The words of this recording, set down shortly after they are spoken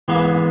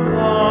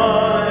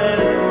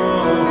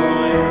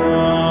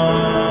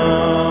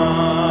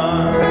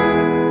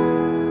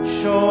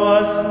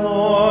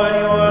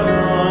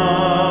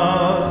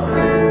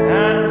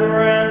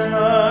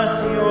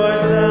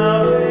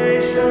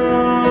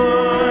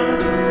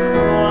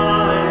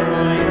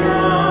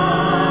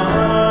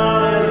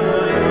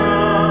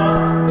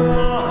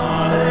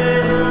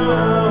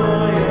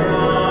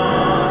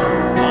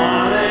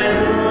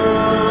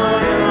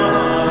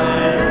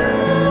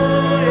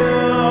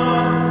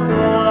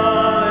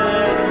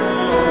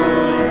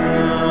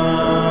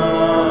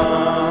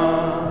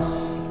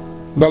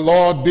The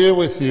Lord be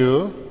with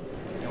you.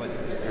 And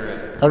with your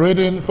spirit. A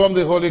reading from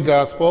the Holy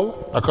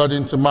Gospel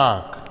according to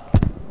Mark.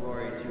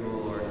 Glory to you, O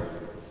Lord.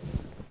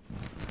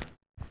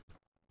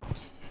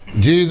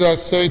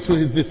 Jesus said to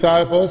his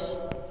disciples,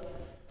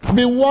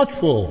 "Be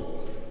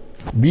watchful,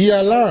 be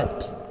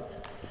alert.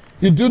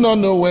 You do not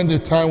know when the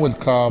time will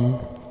come.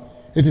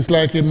 It is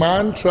like a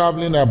man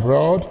traveling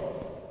abroad.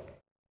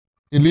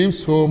 He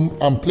leaves home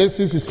and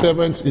places his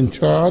servants in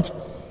charge,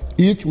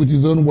 each with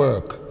his own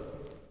work,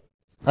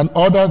 and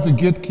orders the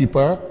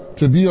gatekeeper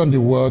to be on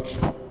the watch.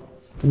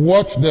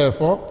 Watch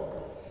therefore,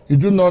 you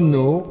do not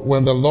know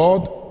when the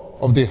Lord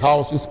of the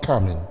house is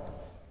coming,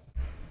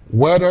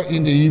 whether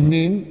in the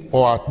evening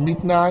or at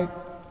midnight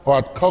or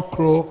at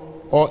cockcrow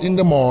or in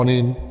the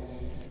morning.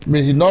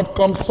 May he not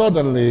come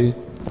suddenly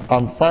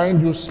and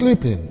find you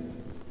sleeping.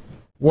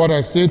 What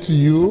I say to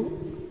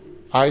you,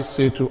 I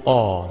say to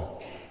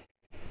all,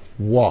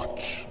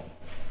 watch."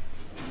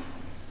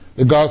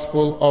 The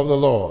Gospel of the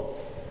Lord.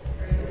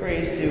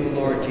 Praise to you,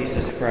 Lord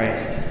Jesus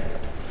Christ.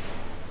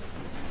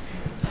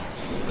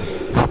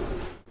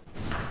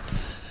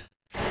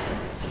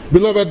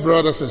 Beloved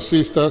brothers and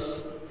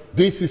sisters,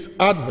 this is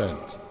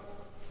Advent.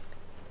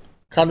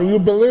 Can you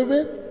believe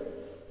it?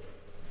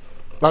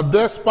 That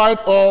despite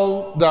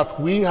all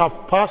that we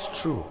have passed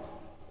through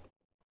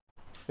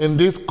in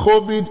this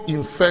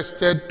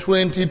COVID-infested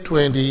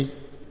 2020,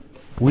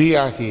 we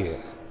are here.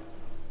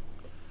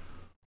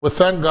 We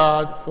thank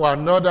God for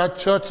another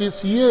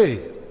church's year,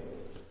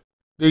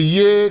 the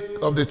year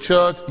of the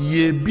church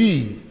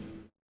YrB,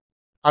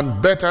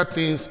 and better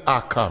things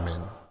are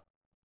coming.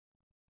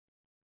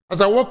 As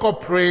I woke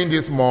up praying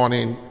this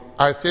morning,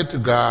 I said to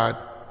God,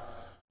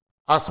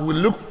 as we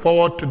look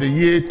forward to the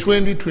year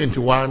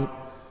 2021,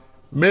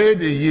 may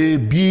the year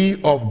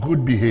be of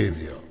good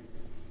behavior.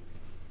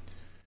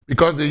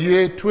 Because the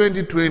year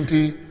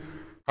 2020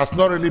 has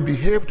not really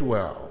behaved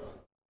well.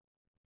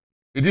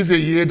 It is a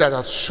year that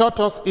has shut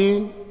us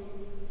in,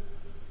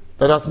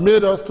 that has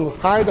made us to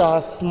hide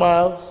our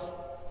smiles,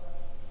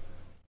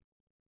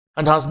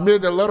 and has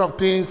made a lot of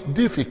things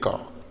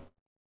difficult.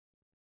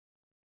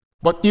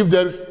 But if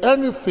there is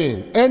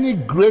anything, any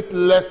great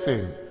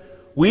lesson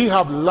we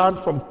have learned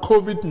from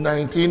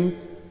COVID-19,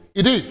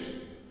 it is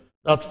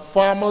that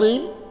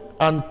family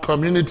and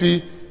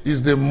community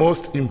is the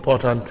most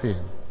important thing.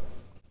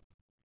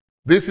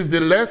 This is the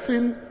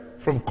lesson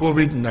from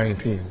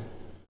COVID-19.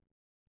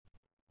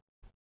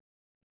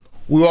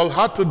 We all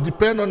had to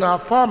depend on our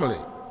family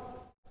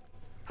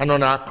and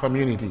on our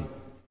community.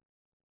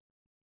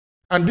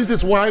 And this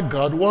is why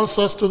God wants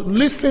us to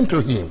listen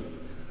to Him.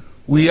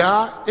 We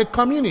are a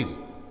community.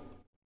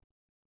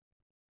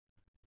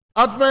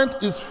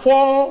 Advent is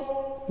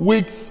 4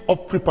 weeks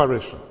of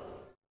preparation.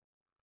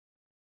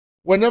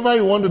 Whenever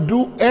you want to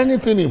do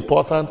anything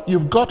important,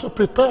 you've got to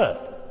prepare.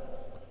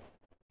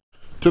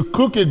 To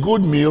cook a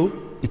good meal,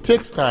 it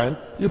takes time,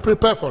 you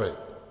prepare for it.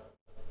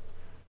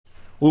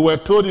 We were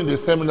told in the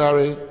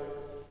seminary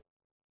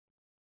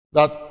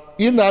that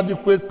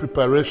inadequate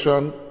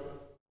preparation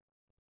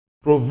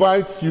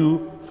provides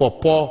you for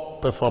poor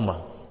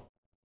performance.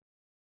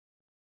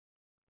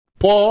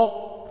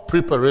 Poor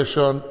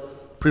preparation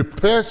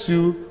prepares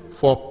you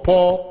for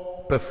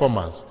poor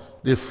performance.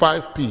 The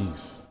 5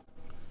 P's.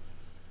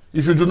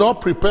 If you do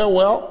not prepare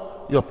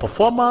well, your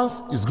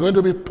performance is going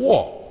to be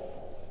poor.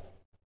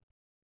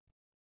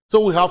 So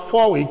we have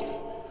 4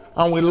 weeks,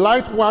 and we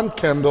light 1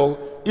 candle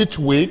each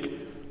week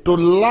to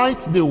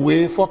light the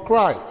way for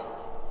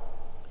Christ.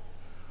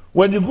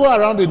 When you go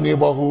around the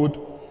neighborhood,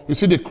 you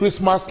see the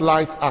Christmas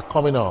lights are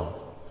coming on.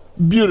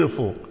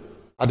 Beautiful.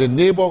 At the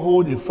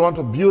neighborhood, in front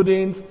of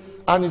buildings,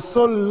 and it's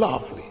so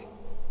lovely.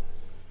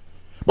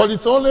 But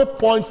it only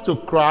points to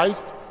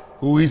Christ,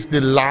 who is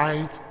the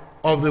light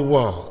of the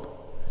world.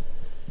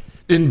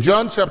 In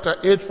John chapter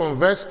 8 from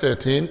verse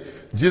 13,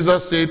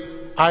 Jesus said,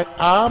 "I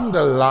am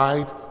the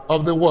light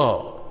of the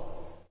world."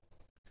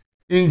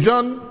 In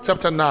John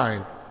chapter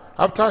 9,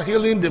 after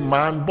healing the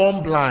man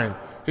born blind,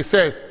 he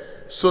says,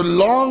 "So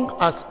long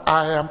as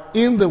I am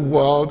in the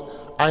world,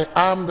 I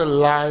am the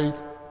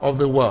light of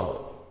the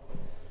world."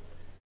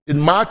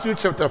 In Matthew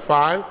chapter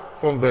 5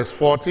 from verse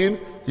 14,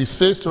 he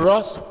says to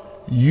us,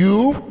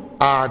 "You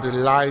are the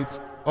light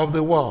of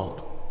the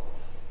world."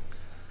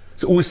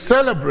 So we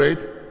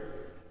celebrate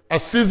a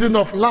season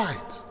of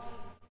light.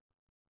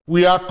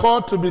 We are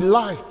called to be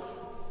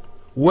lights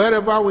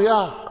wherever we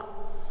are,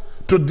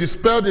 to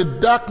dispel the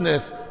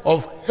darkness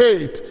of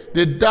hate,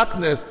 the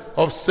darkness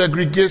of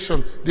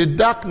segregation, the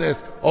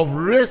darkness of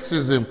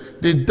racism,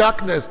 the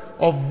darkness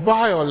of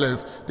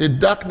violence, the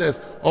darkness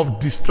of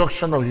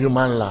destruction of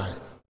human life.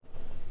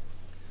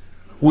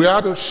 We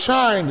are to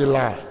shine the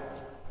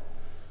light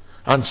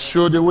and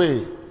show the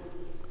way.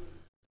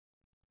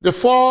 The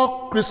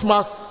 4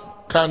 Christmas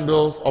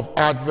candles of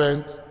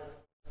Advent,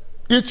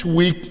 each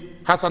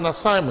week has an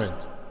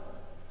assignment.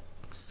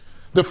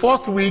 The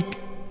first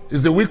week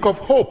is the week of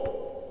hope,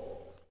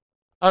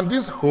 and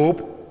this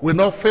hope will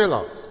not fail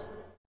us.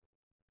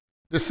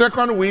 The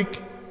second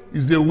week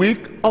is the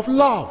week of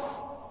love,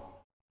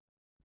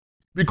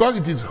 because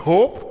it is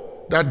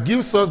hope that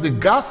gives us the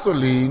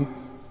gasoline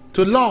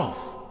to love.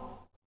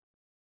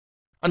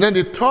 And then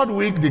the third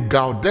week, the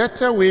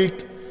Gaudete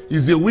week,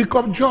 is the week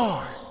of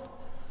joy.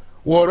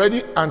 We're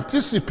already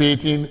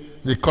anticipating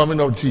the coming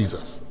of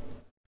Jesus.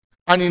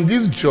 And in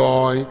this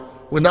joy,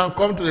 we now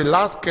come to the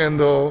last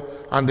candle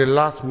and the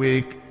last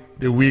week,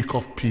 the week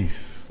of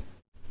peace.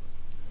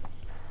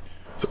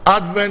 So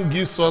Advent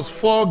gives us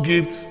 4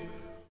 gifts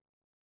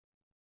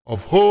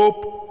of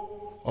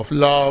hope, of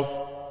love,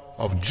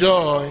 of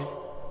joy,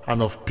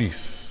 and of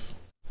peace.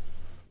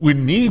 We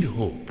need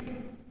hope.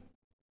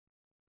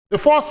 The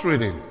first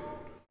reading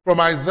from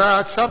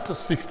Isaiah chapter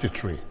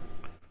 63.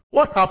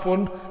 What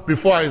happened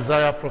before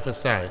Isaiah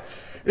prophesied?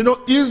 You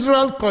know,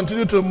 Israel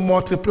continued to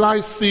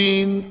multiply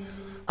sin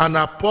and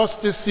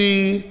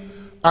apostasy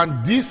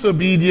and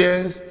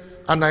disobedience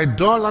and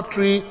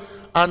idolatry,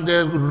 and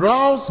they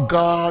roused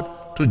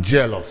God to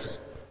jealousy.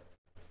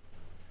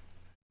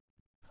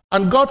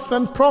 And God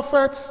sent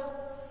prophets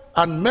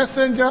and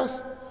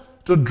messengers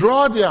to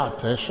draw their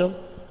attention,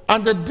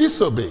 and they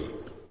disobeyed.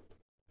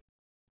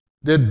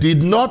 They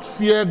did not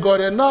fear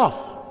God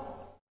enough.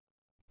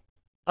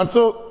 And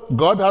so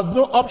God has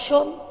no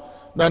option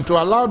than to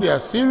allow the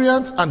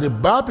Assyrians and the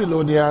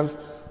Babylonians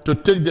to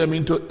take them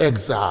into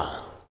exile.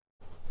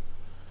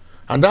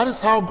 And that is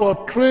how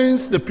God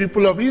trains the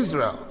people of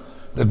Israel.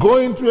 They go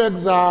into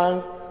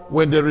exile.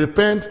 When they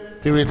repent,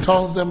 he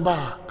returns them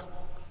back.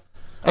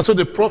 And so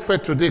the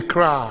prophet today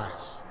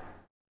cries,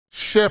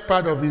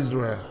 Shepherd of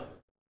Israel,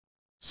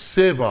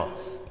 save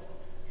us.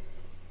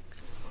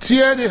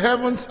 Tear the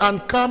heavens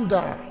and come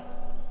down.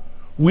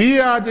 We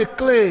are the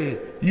clay,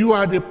 you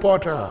are the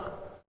potter.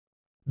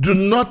 Do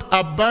not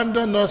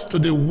abandon us to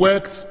the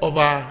works of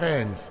our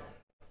hands.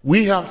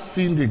 We have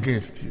sinned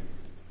against you.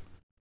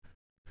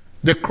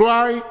 The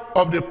cry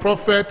of the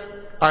prophet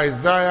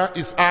Isaiah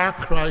is our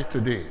cry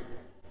today.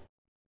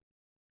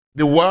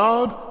 The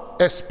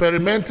world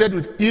experimented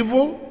with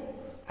evil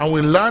and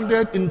we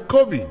landed in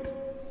COVID.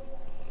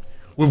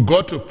 We've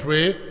got to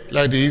pray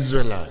like the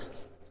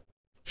Israelites.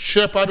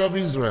 Shepherd of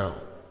Israel,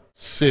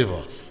 save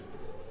us.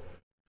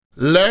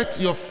 Let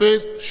your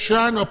face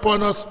shine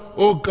upon us,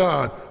 O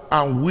God,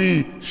 and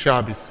we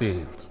shall be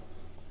saved.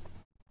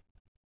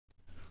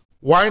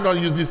 Why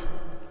not use this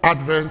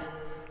Advent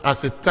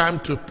as a time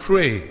to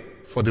pray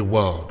for the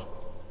world?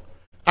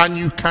 And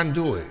you can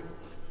do it.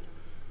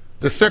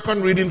 The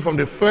second reading from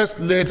the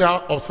first letter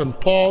of St.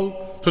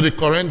 Paul to the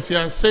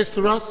Corinthians says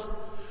to us,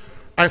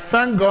 I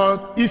thank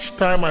God each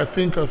time I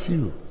think of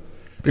you,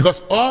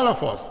 because all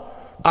of us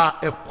are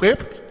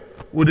equipped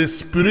with the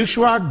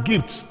spiritual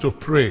gifts to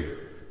pray,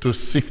 to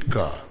seek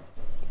God.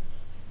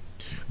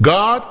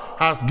 God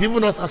has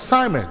given us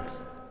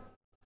assignments.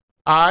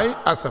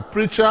 I, as a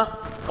preacher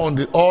on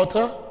the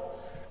altar,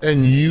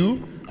 and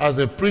you, as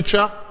a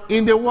preacher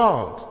in the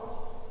world.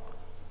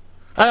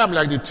 I am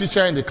like the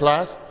teacher in the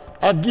class.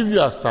 I give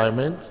you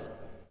assignments,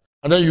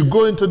 and then you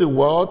go into the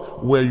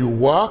world where you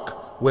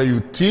work, where you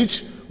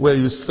teach, where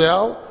you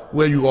sell,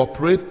 where you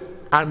operate,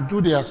 and do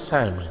the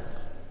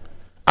assignments.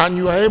 And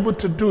you are able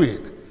to do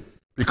it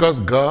because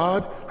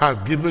God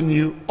has given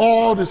you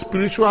all the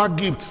spiritual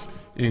gifts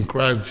in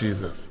Christ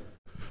Jesus.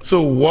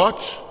 So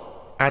watch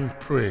and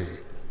pray.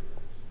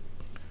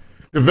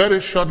 The very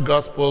short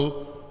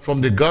gospel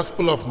from the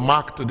Gospel of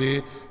Mark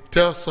today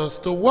tells us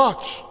to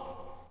watch.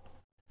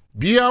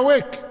 Be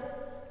awake.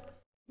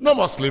 No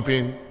more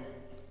sleeping.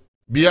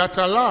 Be at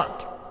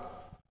alert,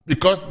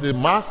 because the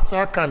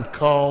master can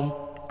come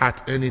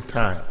at any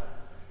time.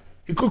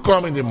 He could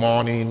come in the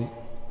morning,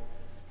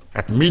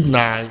 at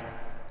midnight,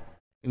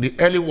 in the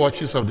early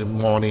watches of the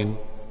morning,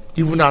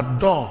 even at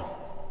dawn.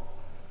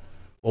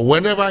 But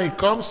whenever he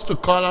comes to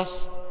call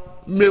us,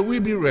 may we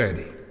be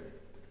ready.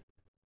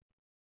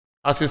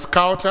 As a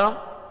scouter,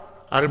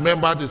 I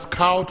remember the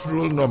scout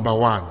rule number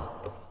 1,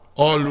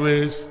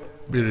 always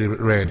be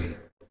ready.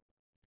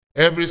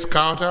 Every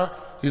scouter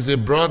is a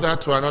brother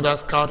to another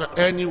scouter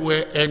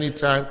anywhere,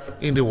 anytime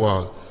in the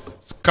world.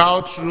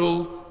 Scout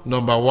rule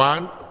number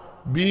 1,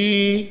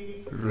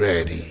 be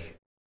ready.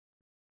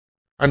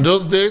 And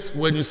those days,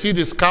 when you see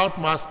the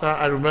scoutmaster,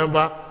 I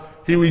remember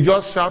he will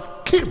just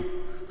shout, Kim,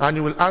 and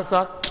he will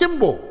answer,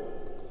 Kimbo.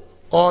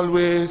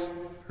 Always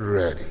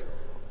ready.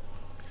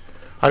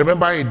 I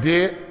remember a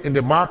day in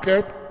the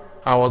market,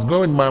 I was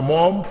going with my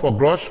mom for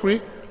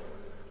grocery,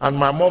 and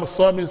my mom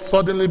saw me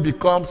suddenly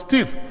become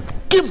stiff,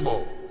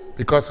 Kimbo,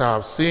 because I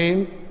have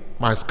seen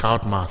my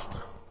scoutmaster.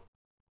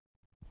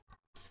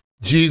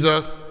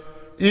 Jesus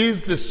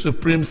is the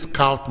supreme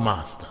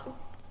scoutmaster.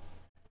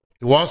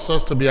 He wants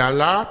us to be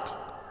alert,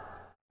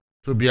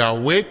 to be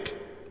awake,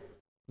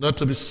 not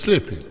to be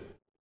sleeping.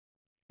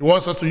 He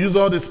wants us to use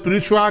all the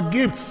spiritual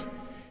gifts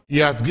he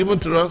has given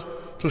to us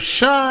to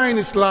shine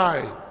his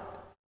light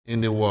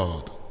in the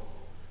world.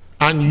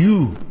 And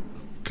you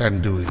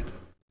can do it,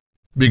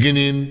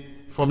 beginning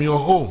from your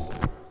home.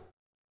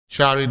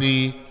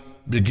 Charity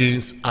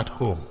begins at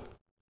home.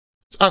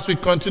 So as we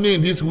continue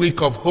in this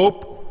week of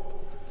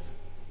hope,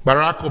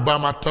 Barack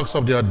Obama talks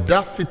of the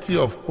audacity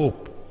of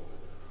hope.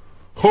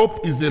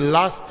 Hope is the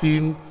last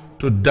thing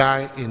to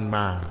die in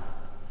man.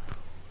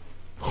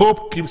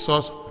 Hope keeps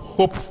us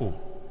hopeful.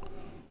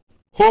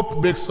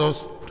 Hope makes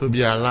us to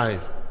be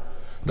alive,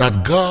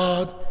 that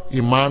God,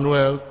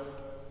 Emmanuel,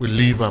 will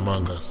live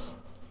among us.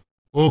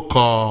 O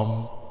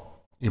come,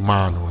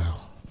 Emmanuel.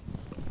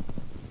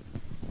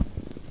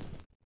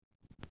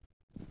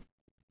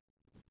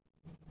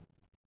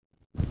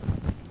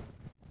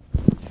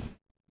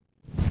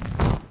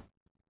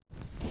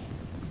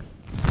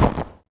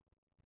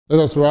 Let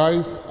us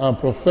rise and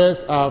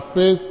profess our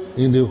faith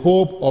in the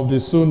hope of the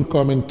soon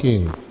coming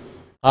King.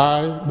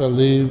 I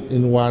believe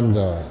in one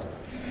God,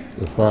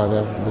 the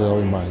Father, the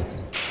Almighty.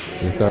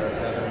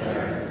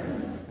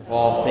 Of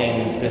all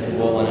things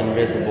visible and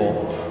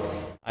invisible,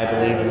 I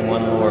believe in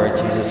one Lord,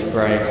 Jesus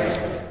Christ,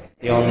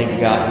 the only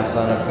begotten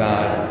Son of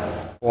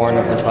God, born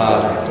of the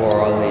Father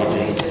before all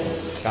ages,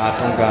 God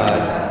from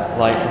God,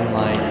 light from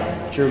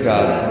light, true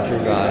God from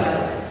true God,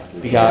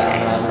 begotten,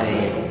 not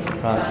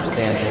made,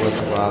 consubstantial with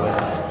the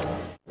Father,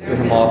 through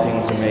whom all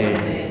things are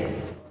made.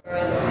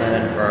 As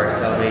men and for our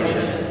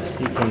salvation,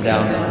 he came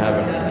down from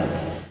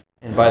heaven,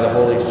 and by the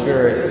Holy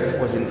Spirit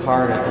was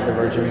incarnate of the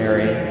Virgin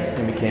Mary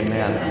and became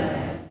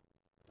man.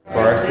 For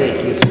our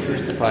sake he was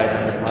crucified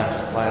under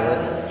Pontius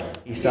Pilate.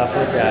 He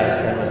suffered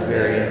death and was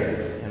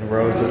buried, and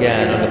rose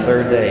again on the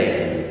third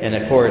day in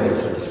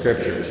accordance with the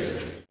Scriptures.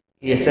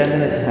 He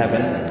ascended into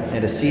heaven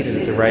and is seated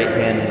at the right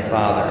hand of the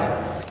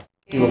Father.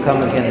 He will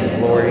come again in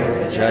glory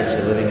to judge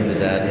the living and the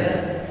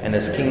dead, and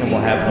his kingdom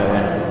will have no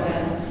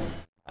end.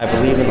 I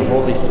believe in the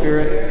Holy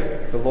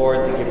Spirit, the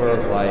Lord, the giver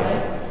of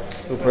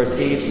life, who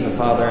proceeds from the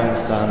Father and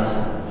the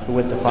Son, who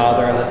with the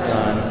Father and the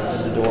Son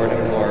is adored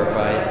and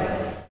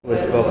glorified, who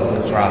has spoken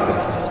with the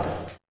prophets.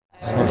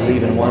 I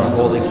believe in one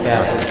holy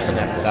Catholic and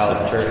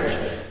apostolic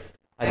church.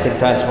 I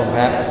confess one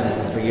baptism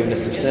for the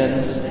forgiveness of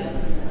sins,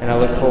 and I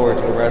look forward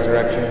to the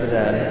resurrection of the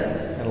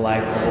dead and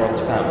life in the world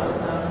to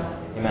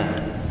come.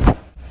 Amen.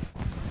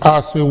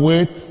 As we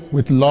wait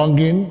with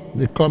longing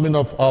the coming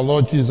of our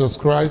Lord Jesus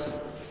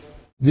Christ,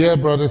 dear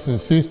brothers and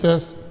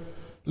sisters,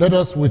 let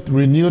us with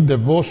renewed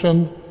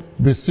devotion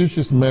beseech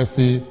his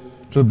mercy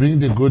to bring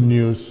the good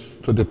news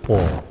to the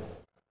poor.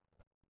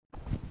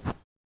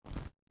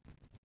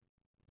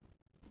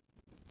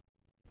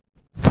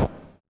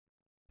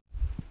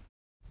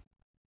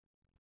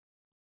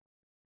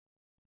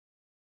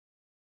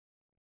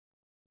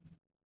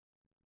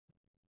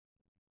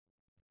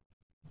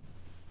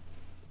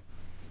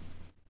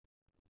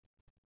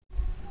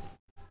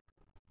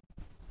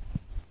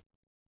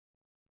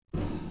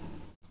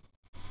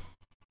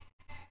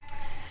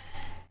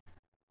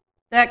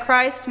 That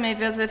Christ may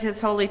visit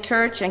his holy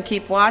church and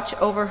keep watch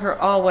over her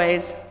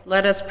always,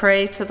 let us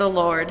pray to the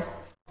Lord.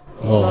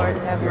 Lord,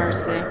 have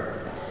mercy.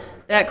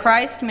 That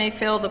Christ may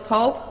fill the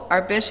Pope,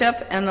 our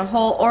bishop, and the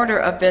whole order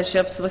of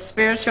bishops with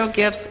spiritual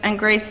gifts and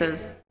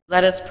graces,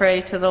 let us pray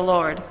to the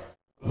Lord.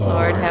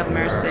 Lord, have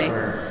mercy.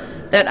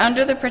 That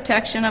under the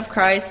protection of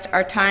Christ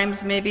our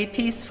times may be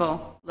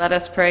peaceful, let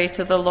us pray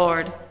to the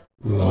Lord.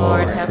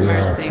 Lord, have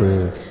mercy.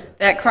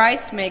 That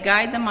Christ may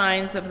guide the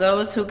minds of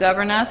those who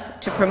govern us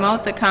to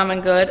promote the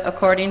common good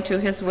according to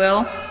his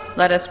will,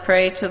 let us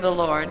pray to the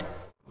Lord.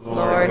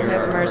 Lord,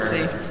 have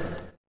mercy.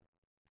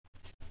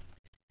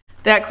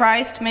 That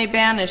Christ may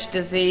banish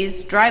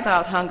disease, drive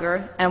out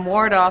hunger, and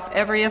ward off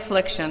every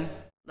affliction,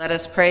 let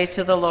us pray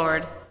to the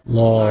Lord.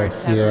 Lord,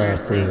 have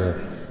mercy.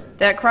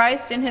 That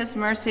Christ in his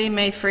mercy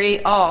may free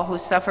all who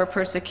suffer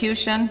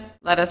persecution,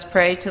 let us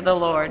pray to the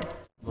Lord.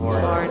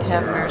 Lord,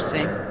 have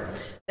mercy.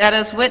 That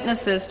as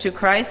witnesses to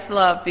Christ's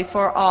love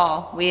before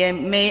all, we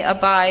may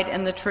abide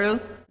in the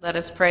truth, let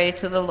us pray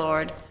to the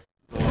Lord.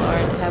 Lord,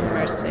 have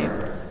mercy.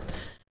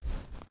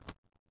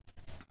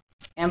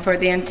 And for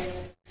the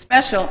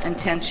special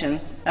intention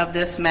of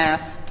this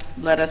Mass,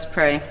 let us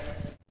pray.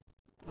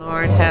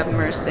 Lord, have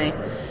mercy.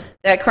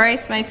 That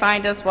Christ may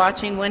find us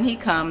watching when he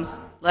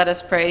comes, let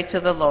us pray to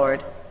the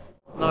Lord.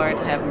 Lord,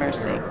 have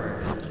mercy.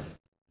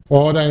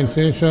 For other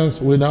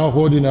intentions, we now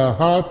hold in our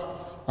hearts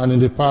and in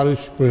the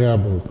parish prayer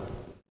book.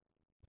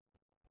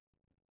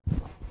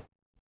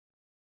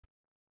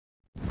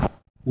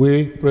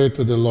 We pray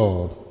to the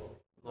Lord.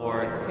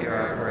 Lord, hear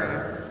our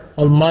prayer.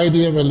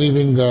 Almighty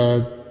ever-living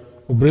God,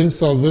 who brings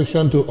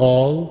salvation to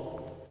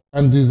all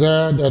and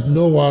desire that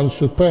no one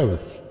should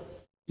perish,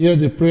 hear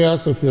the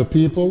prayers of your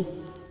people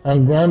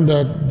and grant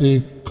that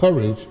the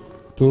courage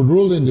to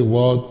rule in the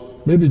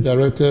world may be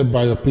directed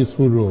by your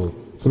peaceful rule,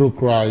 through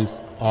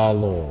Christ our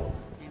Lord.